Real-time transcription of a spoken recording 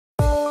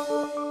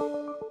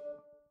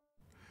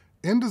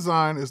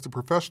InDesign is the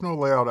professional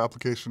layout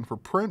application for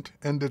print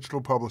and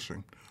digital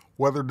publishing.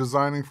 Whether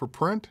designing for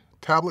print,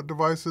 tablet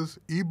devices,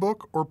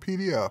 ebook, or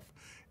PDF,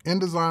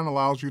 InDesign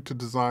allows you to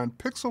design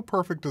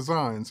pixel-perfect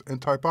designs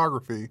and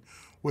typography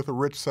with a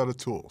rich set of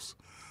tools.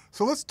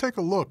 So let's take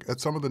a look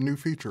at some of the new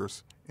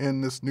features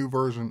in this new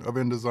version of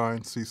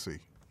InDesign CC.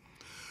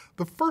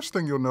 The first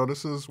thing you'll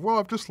notice is, well,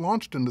 I've just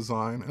launched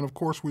InDesign, and of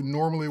course we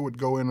normally would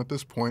go in at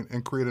this point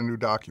and create a new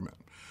document.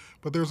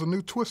 But there's a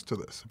new twist to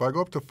this. If I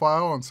go up to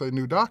File and say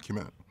New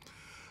Document,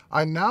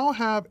 I now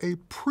have a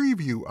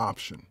preview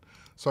option.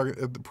 So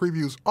if the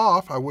preview's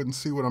off, I wouldn't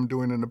see what I'm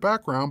doing in the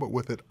background, but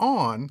with it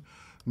on,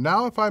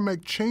 now if I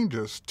make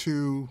changes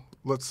to,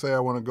 let's say I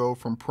want to go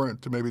from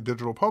print to maybe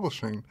digital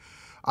publishing,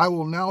 I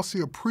will now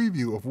see a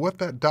preview of what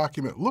that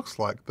document looks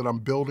like that I'm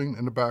building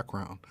in the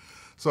background.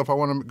 So if I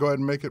want to go ahead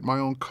and make it my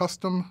own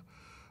custom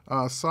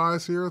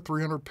size here,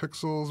 300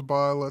 pixels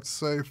by, let's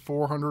say,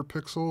 400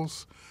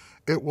 pixels,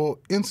 it will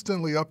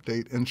instantly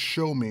update and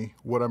show me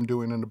what I'm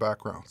doing in the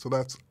background. So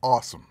that's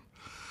awesome.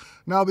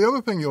 Now, the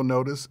other thing you'll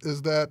notice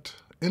is that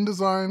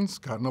InDesign's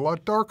gotten a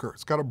lot darker.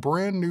 It's got a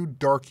brand new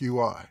dark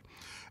UI.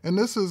 And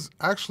this is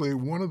actually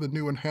one of the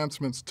new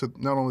enhancements to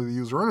not only the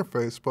user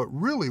interface, but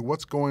really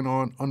what's going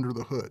on under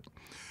the hood.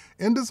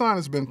 InDesign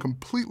has been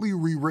completely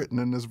rewritten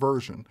in this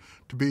version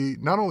to be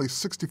not only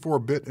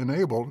 64-bit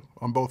enabled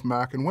on both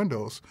Mac and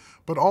Windows,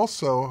 but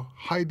also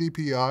high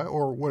DPI,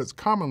 or what is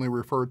commonly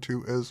referred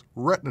to as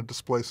Retina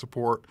display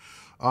support.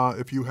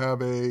 If you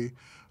have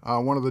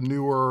one of the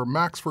newer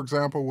Macs, for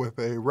example, with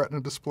a Retina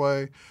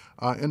display,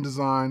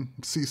 InDesign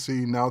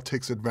CC now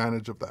takes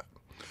advantage of that.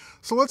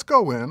 So let's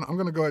go in. I'm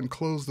going to go ahead and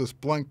close this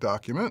blank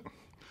document,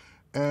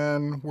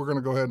 and we're going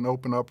to go ahead and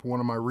open up one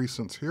of my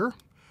recents here.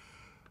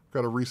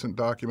 Got a recent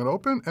document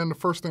open, and the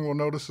first thing we'll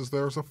notice is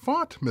there's a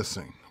font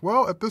missing.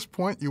 Well, at this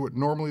point, you would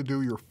normally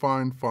do your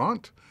find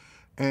font,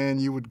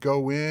 and you would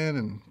go in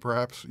and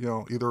perhaps,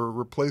 either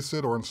replace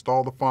it or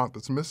install the font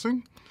that's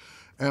missing.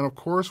 And of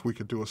course, we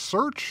could do a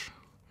search,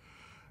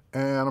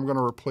 and I'm going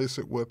to replace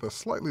it with a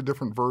slightly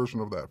different version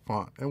of that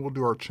font, and we'll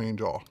do our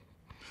change all.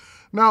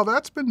 Now,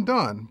 that's been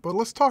done, but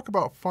let's talk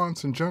about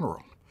fonts in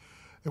general.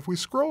 If we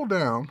scroll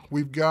down,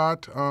 we've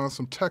got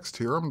some text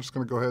here. I'm just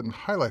going to go ahead and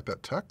highlight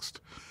that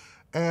text.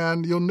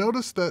 And you'll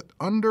notice that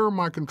under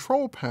my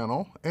control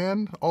panel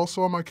and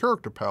also on my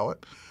character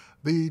palette,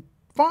 the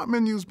font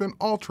menu's been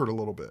altered a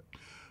little bit.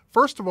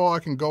 First of all, I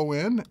can go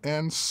in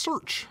and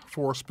search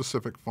for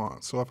specific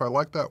fonts. So if I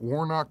like that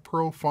Warnock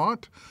Pro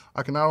font,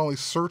 I can not only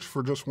search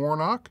for just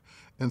Warnock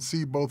and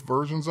see both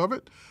versions of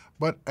it,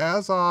 but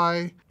as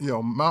I,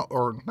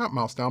 not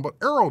mouse down, but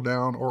arrow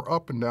down or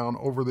up and down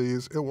over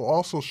these, it will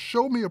also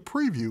show me a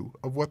preview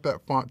of what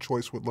that font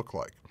choice would look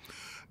like.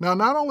 Now,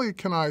 not only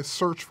can I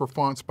search for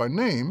fonts by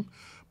name,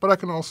 but I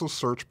can also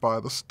search by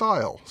the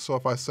style. So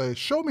if I say,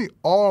 show me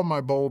all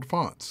my bold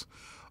fonts,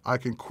 I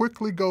can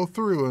quickly go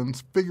through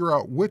and figure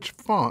out which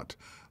font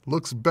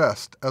looks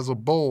best as a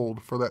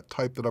bold for that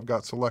type that I've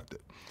got selected.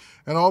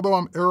 And although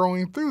I'm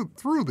arrowing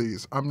through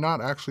these, I'm not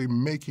actually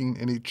making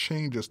any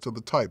changes to the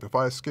type. If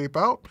I escape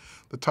out,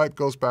 the type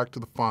goes back to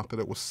the font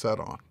that it was set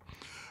on.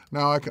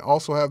 Now I can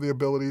also have the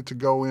ability to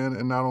go in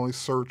and not only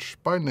search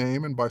by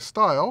name and by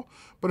style,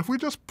 but if we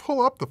just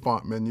pull up the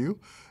font menu,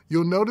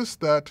 you'll notice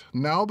that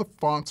now the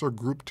fonts are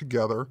grouped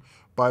together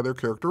by their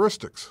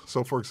characteristics.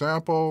 So for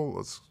example,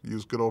 let's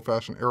use good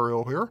old-fashioned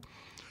Arial here.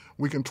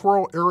 We can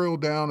twirl Arial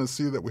down and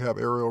see that we have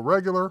Arial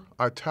Regular,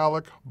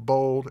 Italic,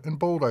 Bold, and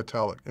Bold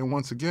Italic. And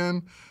once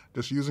again,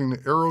 just using the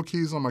arrow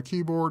keys on my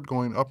keyboard,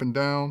 going up and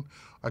down,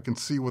 I can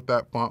see what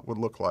that font would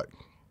look like.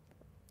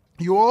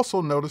 You'll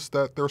also notice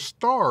that there are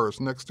stars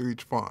next to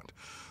each font,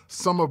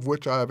 some of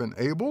which I have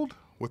enabled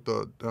with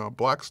the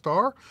black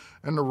star,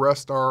 and the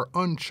rest are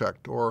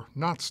unchecked or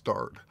not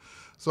starred.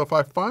 So if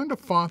I find a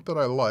font that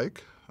I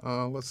like,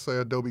 let's say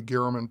Adobe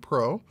Garaman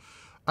Pro,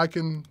 I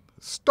can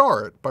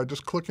star it by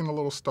just clicking the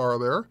little star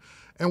there.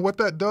 And what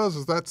that does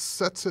is that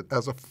sets it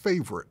as a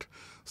favorite.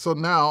 So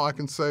now I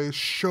can say,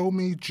 show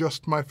me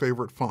just my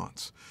favorite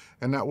fonts.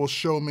 And that will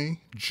show me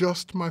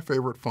just my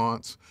favorite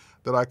fonts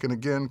that I can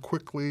again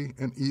quickly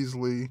and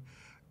easily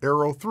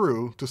arrow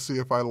through to see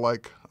if I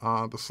like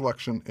the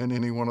selection in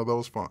any one of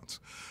those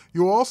fonts.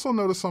 You'll also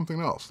notice something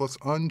else. Let's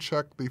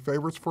uncheck the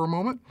favorites for a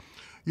moment.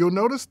 You'll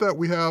notice that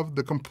we have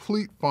the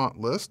complete font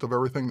list of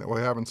everything that we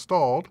have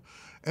installed.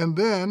 And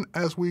then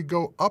as we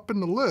go up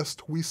in the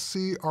list, we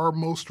see our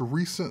most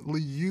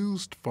recently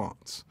used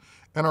fonts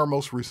and our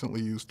most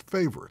recently used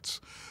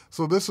favorites.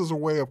 So this is a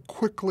way of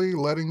quickly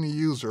letting the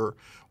user,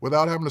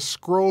 without having to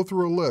scroll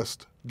through a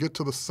list, get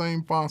to the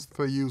same fonts that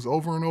they use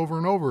over and over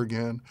and over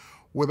again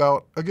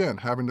without, again,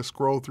 having to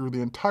scroll through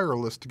the entire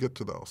list to get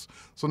to those.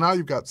 So now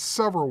you've got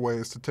several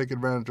ways to take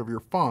advantage of your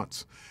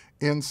fonts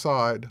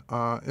inside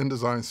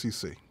InDesign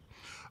CC.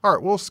 All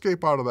right, we'll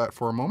escape out of that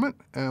for a moment,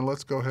 and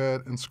let's go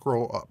ahead and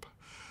scroll up.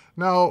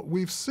 Now,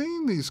 we've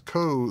seen these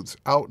codes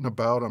out and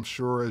about, I'm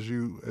sure, as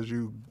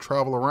you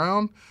travel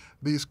around.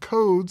 These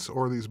codes,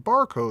 or these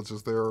barcodes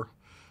as they're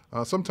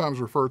sometimes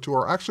referred to,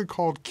 are actually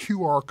called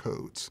QR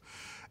codes.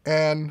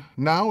 And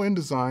now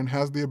InDesign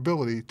has the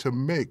ability to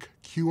make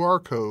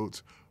QR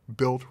codes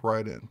built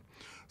right in.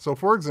 So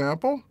for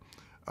example,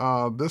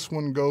 this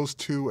one goes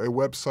to a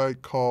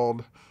website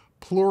called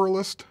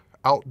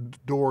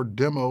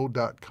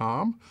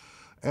pluralistoutdoordemo.com.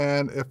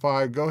 And if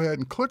I go ahead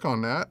and click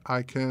on that,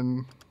 I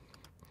can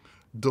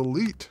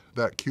delete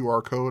that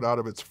QR code out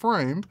of its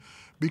frame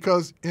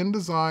because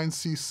InDesign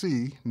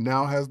CC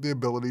now has the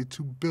ability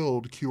to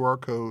build QR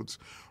codes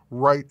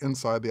right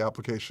inside the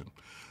application.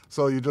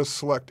 So you just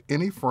select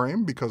any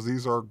frame because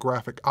these are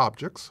graphic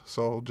objects,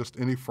 so just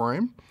any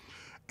frame.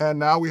 And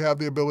now we have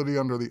the ability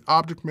under the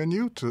object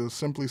menu to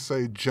simply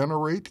say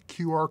generate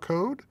QR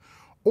code,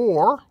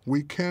 or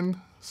we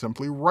can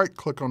simply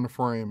right-click on the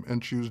frame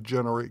and choose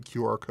generate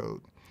QR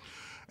code.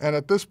 And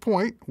at this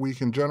point, we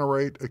can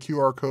generate a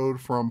QR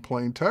code from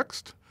plain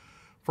text,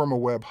 from a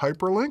web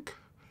hyperlink,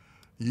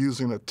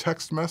 using a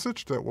text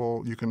message that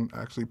you can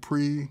actually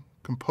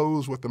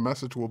pre-compose what the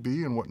message will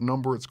be and what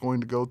number it's going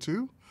to go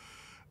to.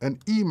 An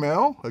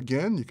email,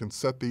 again, you can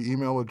set the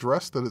email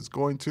address that it's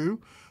going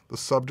to, the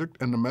subject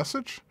and the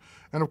message.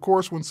 And of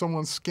course, when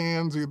someone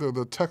scans either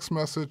the text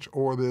message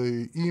or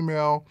the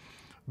email,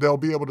 they'll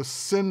be able to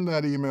send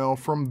that email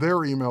from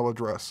their email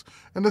address.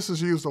 And this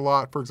is used a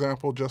lot, for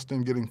example, just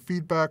in getting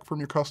feedback from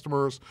your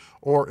customers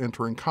or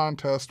entering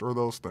contests or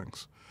those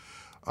things,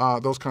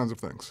 those kinds of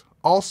things.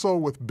 Also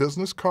with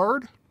business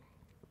card,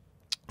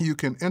 you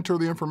can enter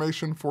the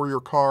information for your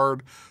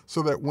card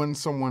so that when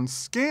someone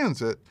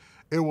scans it,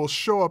 it will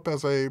show up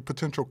as a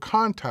potential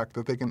contact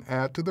that they can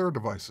add to their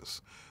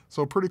devices.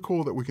 So pretty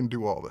cool that we can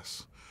do all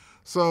this.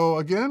 So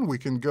again, we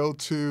can go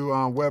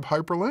to web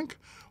hyperlink.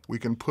 We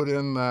can put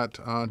in that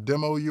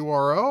demo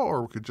URL,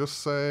 or we could just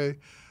say,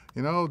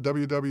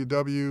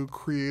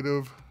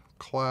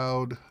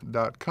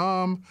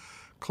 www.creativecloud.com,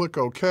 click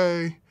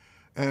OK.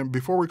 And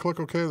before we click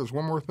OK, there's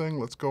one more thing.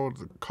 Let's go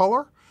to the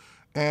color.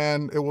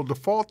 And it will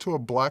default to a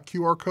black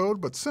QR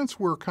code, but since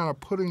we're kind of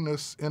putting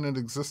this in an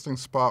existing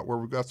spot where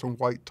we've got some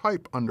white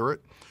type under it,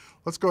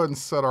 let's go ahead and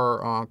set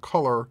our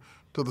color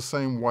to the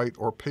same white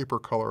or paper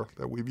color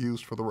that we've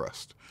used for the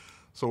rest.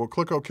 So we'll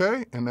click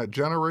OK, and that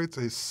generates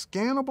a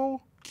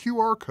scannable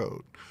QR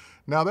code.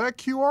 Now that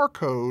QR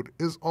code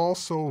is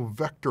also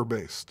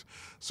vector-based,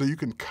 so you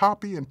can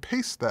copy and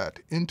paste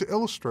that into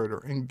Illustrator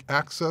and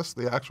access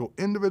the actual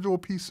individual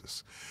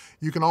pieces.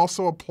 You can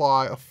also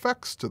apply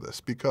effects to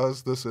this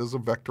because this is a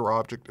vector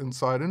object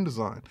inside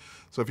InDesign.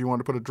 So if you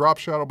want to put a drop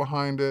shadow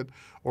behind it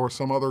or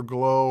some other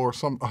glow or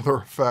some other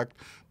effect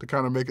to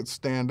kind of make it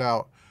stand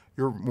out,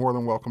 you're more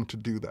than welcome to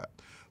do that.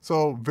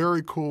 So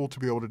very cool to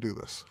be able to do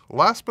this.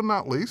 Last but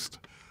not least,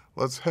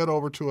 let's head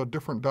over to a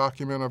different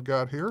document I've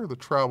got here, the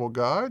travel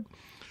guide.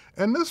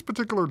 And this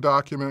particular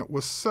document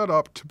was set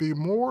up to be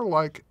more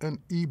like an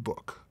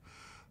ebook.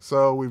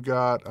 So we've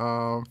got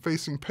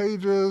facing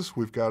pages,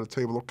 we've got a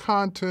table of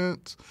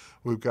contents,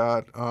 we've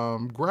got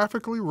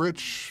graphically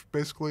rich,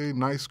 basically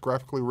nice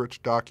graphically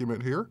rich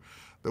document here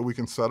that we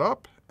can set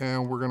up.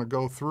 And we're going to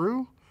go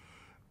through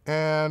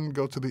and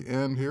go to the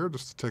end here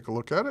just to take a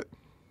look at it.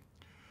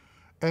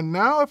 And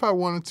now if I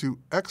wanted to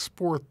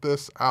export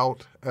this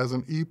out as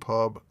an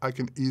EPUB, I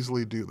can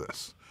easily do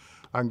this.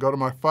 I can go to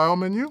my File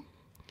menu,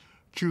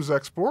 choose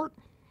Export,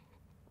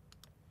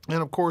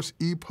 and of course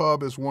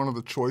EPUB is one of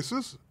the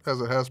choices,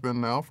 as it has been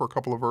now for a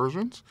couple of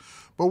versions.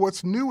 But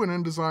what's new in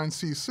InDesign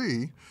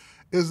CC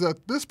is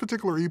that this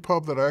particular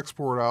EPUB that I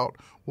export out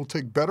will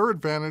take better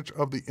advantage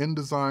of the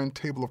InDesign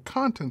table of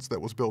contents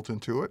that was built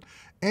into it,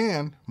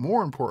 and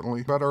more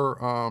importantly, better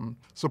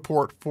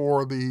support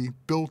for the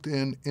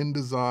built-in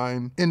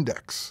InDesign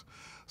index.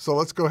 So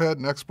let's go ahead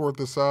and export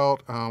this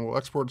out. We'll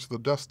export it to the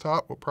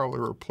desktop. We'll probably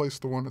replace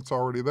the one that's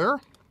already there.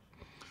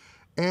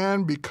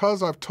 And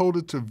because I've told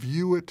it to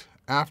view it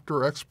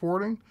after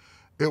exporting,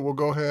 it will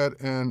go ahead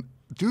and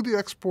do the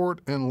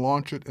export and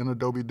launch it in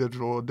Adobe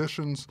Digital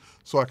Editions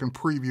so I can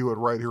preview it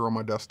right here on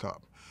my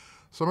desktop.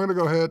 So I'm going to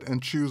go ahead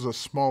and choose a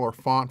smaller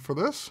font for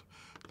this.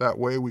 That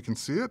way we can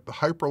see it. The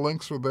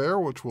hyperlinks are there,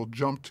 which will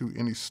jump to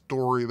any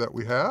story that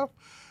we have,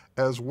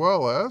 as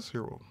well as,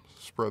 here we'll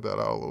spread that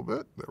out a little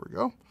bit. There we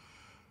go.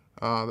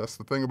 That's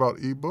the thing about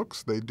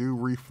ebooks. They do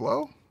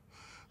reflow.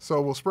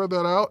 So we'll spread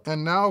that out.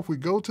 And now if we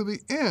go to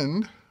the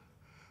end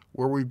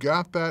where we've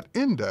got that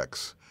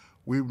index,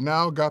 we've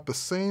now got the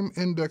same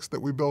index that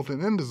we built in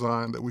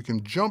InDesign that we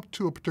can jump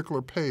to a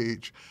particular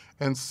page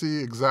and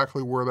see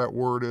exactly where that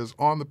word is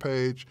on the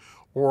page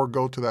or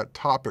go to that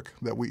topic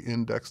that we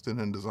indexed in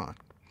InDesign.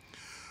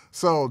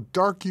 So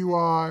dark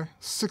UI,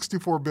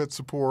 64-bit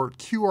support,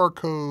 QR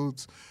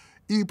codes,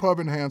 EPUB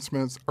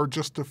enhancements are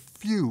just a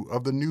few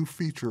of the new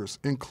features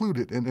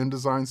included in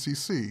InDesign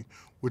CC,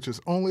 which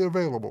is only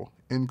available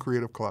in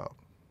Creative Cloud.